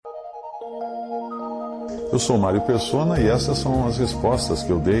Eu sou Mário Persona e essas são as respostas que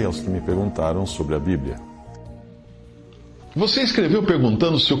eu dei aos que me perguntaram sobre a Bíblia. Você escreveu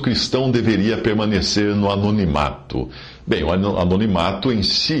perguntando se o cristão deveria permanecer no anonimato. Bem, o anonimato em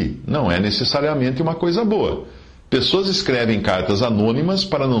si não é necessariamente uma coisa boa. Pessoas escrevem cartas anônimas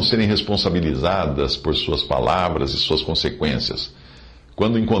para não serem responsabilizadas por suas palavras e suas consequências.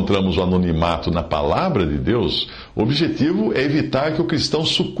 Quando encontramos o anonimato na palavra de Deus, o objetivo é evitar que o cristão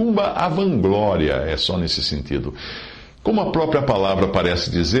sucumba à vanglória. É só nesse sentido. Como a própria palavra parece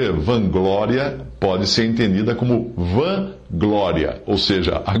dizer, vanglória pode ser entendida como vã-glória, ou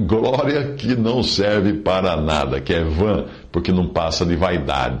seja, a glória que não serve para nada, que é vã, porque não passa de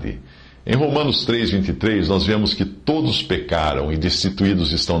vaidade. Em Romanos 3,23, nós vemos que todos pecaram e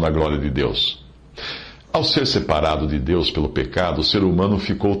destituídos estão da glória de Deus. Ao ser separado de Deus pelo pecado, o ser humano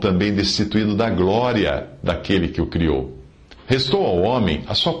ficou também destituído da glória daquele que o criou. Restou ao homem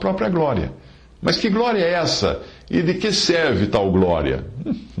a sua própria glória. Mas que glória é essa? E de que serve tal glória?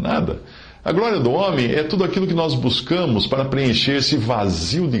 Nada. A glória do homem é tudo aquilo que nós buscamos para preencher esse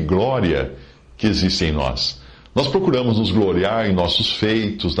vazio de glória que existe em nós. Nós procuramos nos gloriar em nossos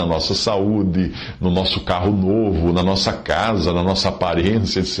feitos, na nossa saúde, no nosso carro novo, na nossa casa, na nossa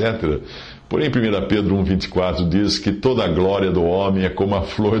aparência, etc. Porém, 1 Pedro 1,24 diz que toda a glória do homem é como a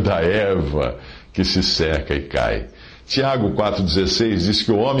flor da erva que se seca e cai. Tiago 4,16 diz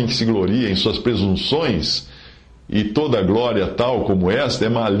que o homem que se gloria em suas presunções e toda glória tal como esta é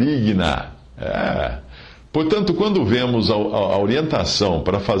maligna. Portanto, quando vemos a orientação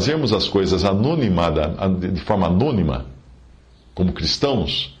para fazermos as coisas de forma anônima, como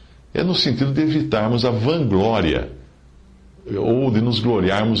cristãos, é no sentido de evitarmos a vanglória, ou de nos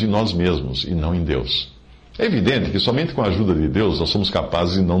gloriarmos em nós mesmos e não em Deus. É evidente que somente com a ajuda de Deus nós somos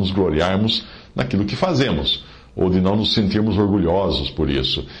capazes de não nos gloriarmos naquilo que fazemos, ou de não nos sentirmos orgulhosos por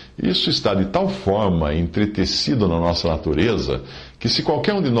isso. Isso está de tal forma entretecido na nossa natureza, que se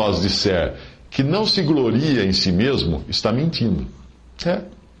qualquer um de nós disser que não se gloria em si mesmo, está mentindo.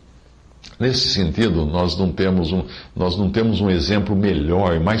 Nesse sentido, nós não temos um exemplo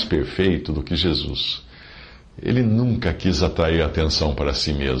melhor e mais perfeito do que Jesus. Ele nunca quis atrair atenção para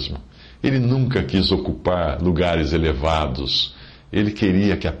si mesmo. Ele nunca quis ocupar lugares elevados. Ele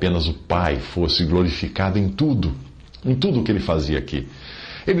queria que apenas o Pai fosse glorificado em tudo o que ele fazia aqui.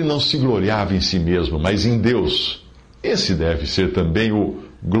 Ele não se gloriava em si mesmo, mas em Deus. Esse deve ser também o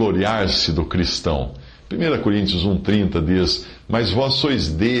gloriar-se do cristão. 1 Coríntios 1,30 diz: Mas vós sois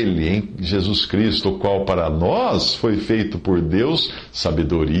dele, em Jesus Cristo, o qual para nós foi feito por Deus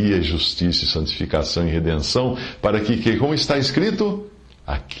sabedoria, justiça, santificação e redenção, para que como está escrito,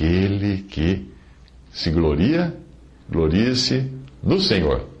 aquele que se gloria, glorie-se no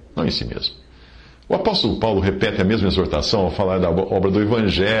Senhor, não em si mesmo. O apóstolo Paulo repete a mesma exortação ao falar da obra do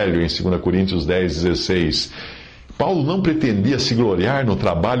Evangelho em 2 Coríntios 10,16. Paulo não pretendia se gloriar no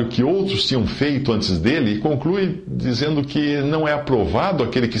trabalho que outros tinham feito antes dele e conclui dizendo que não é aprovado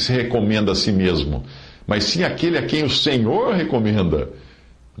aquele que se recomenda a si mesmo, mas sim aquele a quem o Senhor recomenda.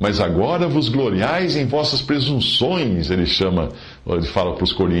 Mas agora vos gloriais em vossas presunções, ele fala para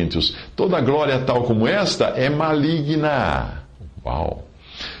os coríntios. Toda glória tal como esta é maligna. Uau!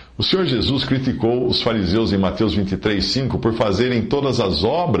 O Senhor Jesus criticou os fariseus em Mateus 23,5 por fazerem todas as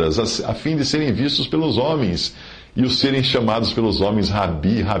obras a fim de serem vistos pelos homens e os serem chamados pelos homens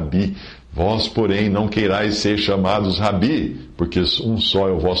Rabi, Rabi. Vós, porém, não queirais ser chamados Rabi, porque um só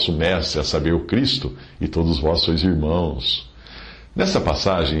é o vosso mestre, a saber, o Cristo, e todos vós sois irmãos. Nessa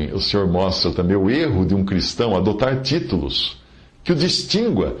passagem, o Senhor mostra também o erro de um cristão adotar títulos que o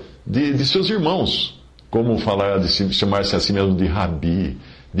distingua de seus irmãos, como chamar-se a si mesmo de Rabi,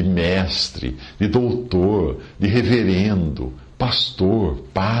 de mestre, de doutor, de reverendo, pastor,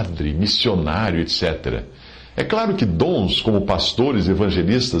 padre, missionário, etc. É claro que dons como pastores,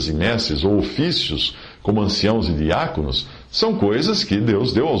 evangelistas e mestres, ou ofícios como anciãos e diáconos, são coisas que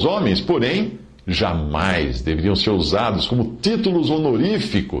Deus deu aos homens, porém, jamais deveriam ser usados como títulos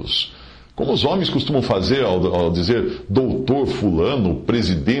honoríficos, como os homens costumam fazer ao dizer doutor fulano,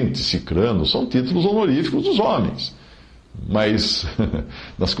 presidente cicrano, são títulos honoríficos dos homens. Mas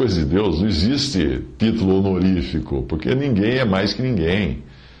nas coisas de Deus não existe título honorífico, porque ninguém é mais que ninguém.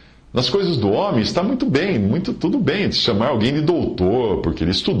 Nas coisas do homem está muito bem, tudo bem de chamar alguém de doutor, porque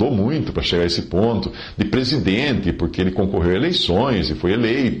ele estudou muito para chegar a esse ponto, de presidente, porque ele concorreu a eleições e foi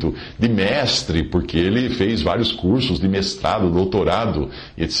eleito, de mestre, porque ele fez vários cursos de mestrado, doutorado,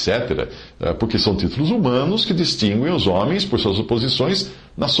 etc. Porque são títulos humanos que distinguem os homens por suas posições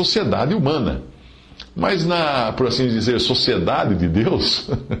na sociedade humana. Mas por assim dizer, sociedade de Deus,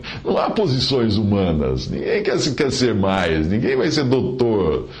 não há posições humanas. Ninguém quer ser mais, ninguém vai ser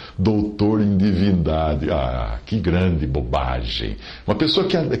doutor em divindade. Ah, que grande bobagem. Uma pessoa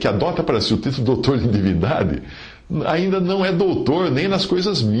que adota para si o título de doutor em divindade, ainda não é doutor nem nas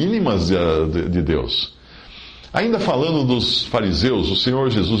coisas mínimas de Deus. Ainda falando dos fariseus, o Senhor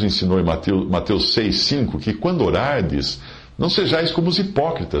Jesus ensinou em Mateus 6,5 que quando orardes, não sejais como os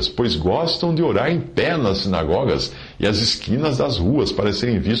hipócritas, pois gostam de orar em pé nas sinagogas e às esquinas das ruas para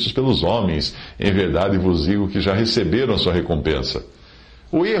serem vistos pelos homens. Em verdade vos digo que já receberam a sua recompensa.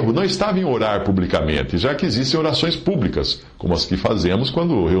 O erro não estava em orar publicamente, já que existem orações públicas, como as que fazemos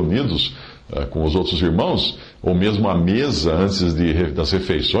quando reunidos com os outros irmãos, ou mesmo à mesa antes das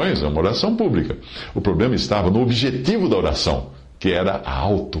refeições, é uma oração pública. O problema estava no objetivo da oração, que era a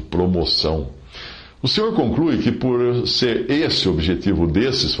autopromoção. O Senhor conclui que por ser esse o objetivo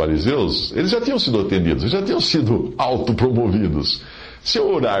desses fariseus, eles já tinham sido atendidos, já tinham sido autopromovidos. Se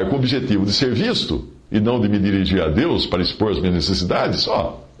eu orar com o objetivo de ser visto, e não de me dirigir a Deus para expor as minhas necessidades,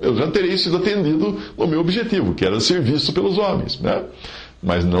 eu já terei sido atendido no meu objetivo, que era ser visto pelos homens, né?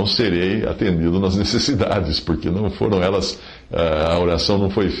 Mas não serei atendido nas necessidades, porque não foram elas, a oração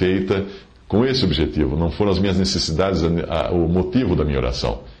não foi feita com esse objetivo, não foram as minhas necessidades o motivo da minha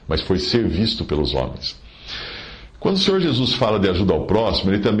oração, mas foi ser visto pelos homens. Quando o Senhor Jesus fala de ajuda ao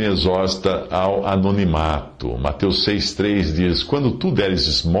próximo, ele também exorta ao anonimato. Mateus 6,3 diz: quando tu deres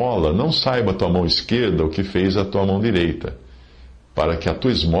esmola, não saiba a tua mão esquerda o que fez a tua mão direita, para que a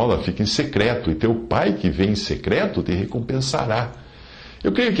tua esmola fique em secreto, e teu Pai que vem em secreto te recompensará.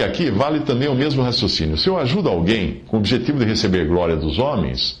 Eu creio que aqui vale também o mesmo raciocínio. Se eu ajudo alguém com o objetivo de receber glória dos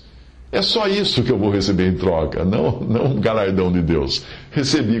homens, é só isso que eu vou receber em troca, não um galardão de Deus.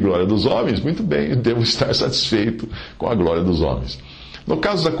 Recebi glória dos homens, muito bem, devo estar satisfeito com a glória dos homens. No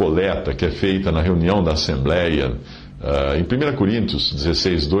caso da coleta, que é feita na reunião da Assembleia, em 1 Coríntios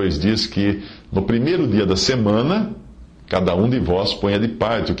 16,2 diz que no primeiro dia da semana, cada um de vós ponha de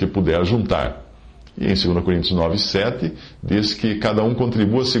parte o que puder juntar. E em 2 Coríntios 9,7 diz que cada um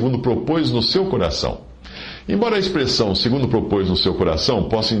contribua segundo propôs no seu coração. Embora a expressão segundo propôs no seu coração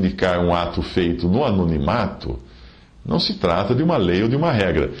possa indicar um ato feito no anonimato, não se trata de uma lei ou de uma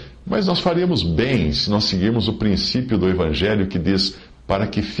regra, mas nós faríamos bem se nós seguirmos o princípio do Evangelho que diz para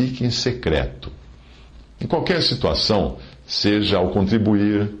que fique em secreto. Em qualquer situação, seja ao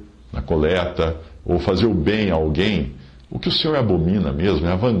contribuir na coleta ou fazer o bem a alguém, o que o Senhor abomina mesmo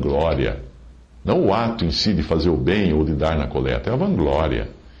é a vanglória. Não o ato em si de fazer o bem ou de dar na coleta, é a vanglória.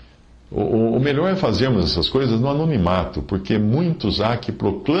 O melhor é fazermos essas coisas no anonimato, porque muitos há que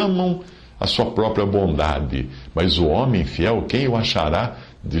proclamam a sua própria bondade, mas o homem fiel, quem o achará?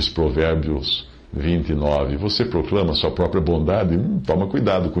 Diz Provérbios 29. Você proclama a sua própria bondade? Toma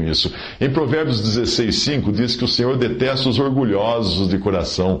cuidado com isso. Em Provérbios 16,5 diz que o Senhor detesta os orgulhosos de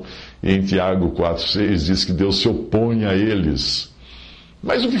coração. E em Tiago 4,6 diz que Deus se opõe a eles.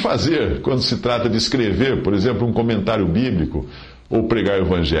 Mas o que fazer quando se trata de escrever, por exemplo, um comentário bíblico ou pregar o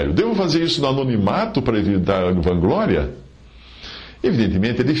Evangelho? Devo fazer isso no anonimato para evitar vanglória?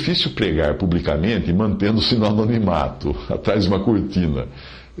 Evidentemente, é difícil pregar publicamente mantendo-se no anonimato, atrás de uma cortina.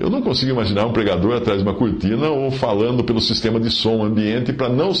 Eu não consigo imaginar um pregador atrás de uma cortina ou falando pelo sistema de som ambiente para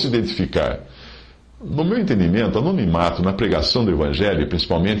não se identificar. No meu entendimento, anonimato na pregação do Evangelho,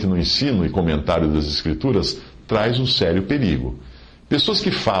 principalmente no ensino e comentário das Escrituras, traz um sério perigo. Pessoas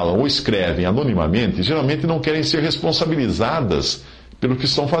que falam ou escrevem anonimamente geralmente não querem ser responsabilizadas pelo que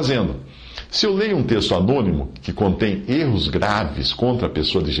estão fazendo. Se eu leio um texto anônimo que contém erros graves contra a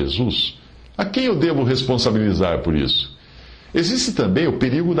pessoa de Jesus, a quem eu devo responsabilizar por isso? Existe também o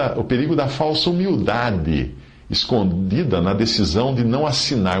perigo da falsa humildade escondida na decisão de não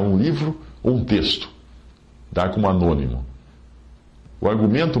assinar um livro ou um texto, dar como anônimo. O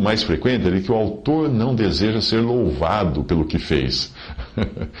argumento mais frequente é que o autor não deseja ser louvado pelo que fez,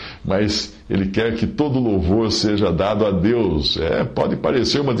 mas ele quer que todo louvor seja dado a Deus. Pode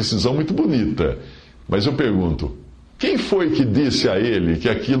parecer uma decisão muito bonita, mas eu pergunto, quem foi que disse a ele que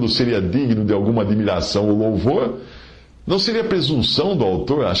aquilo seria digno de alguma admiração ou louvor? Não seria presunção do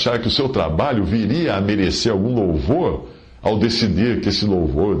autor achar que o seu trabalho viria a merecer algum louvor ao decidir que esse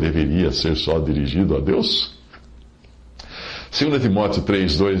louvor deveria ser só dirigido a Deus? 2 Timóteo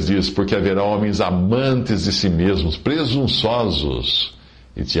 3,2 diz, porque haverá homens amantes de si mesmos, presunçosos.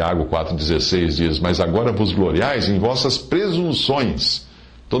 E Tiago 4,16 diz, mas agora vos gloriais em vossas presunções.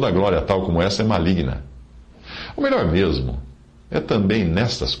 Toda glória tal como essa é maligna. O melhor mesmo é também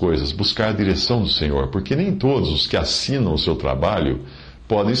nestas coisas buscar a direção do Senhor, porque nem todos os que assinam o seu trabalho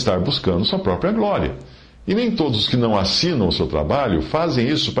podem estar buscando sua própria glória. E nem todos os que não assinam o seu trabalho fazem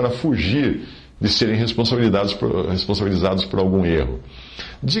isso para fugir de serem responsabilizados por algum erro.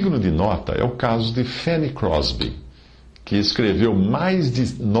 Digno de nota é o caso de Fanny Crosby, que escreveu mais de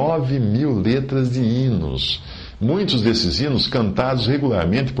 9.000 letras de hinos. Muitos desses hinos cantados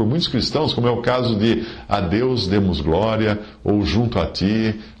regularmente por muitos cristãos, como é o caso de A Deus demos glória, ou Junto a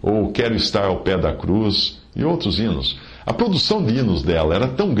Ti, ou Quero estar ao pé da cruz, e outros hinos. A produção de hinos dela era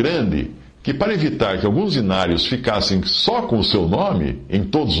tão grande que, para evitar que alguns hinários ficassem só com o seu nome em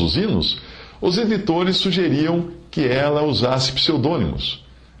todos os hinos, os editores sugeriam que ela usasse pseudônimos.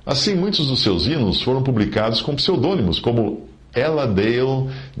 Assim, muitos dos seus hinos foram publicados com pseudônimos, como Ella Dale,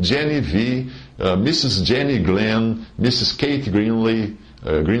 Jenny V, Mrs. Jenny Glenn, Mrs. Kate Greenley,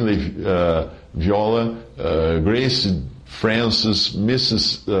 Viola, Grace Francis,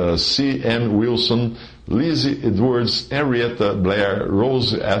 Mrs. C. M. Wilson, Lizzie Edwards, Henrietta Blair,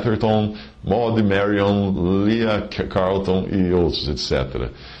 Rose Atherton, Maud Marion, Leah Carlton e outros, etc.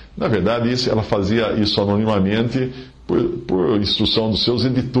 Na verdade, ela fazia isso anonimamente por instrução dos seus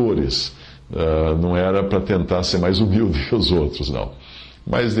editores. Não era para tentar ser mais humilde que os outros, não.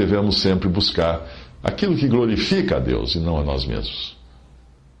 Mas devemos sempre buscar aquilo que glorifica a Deus e não a nós mesmos.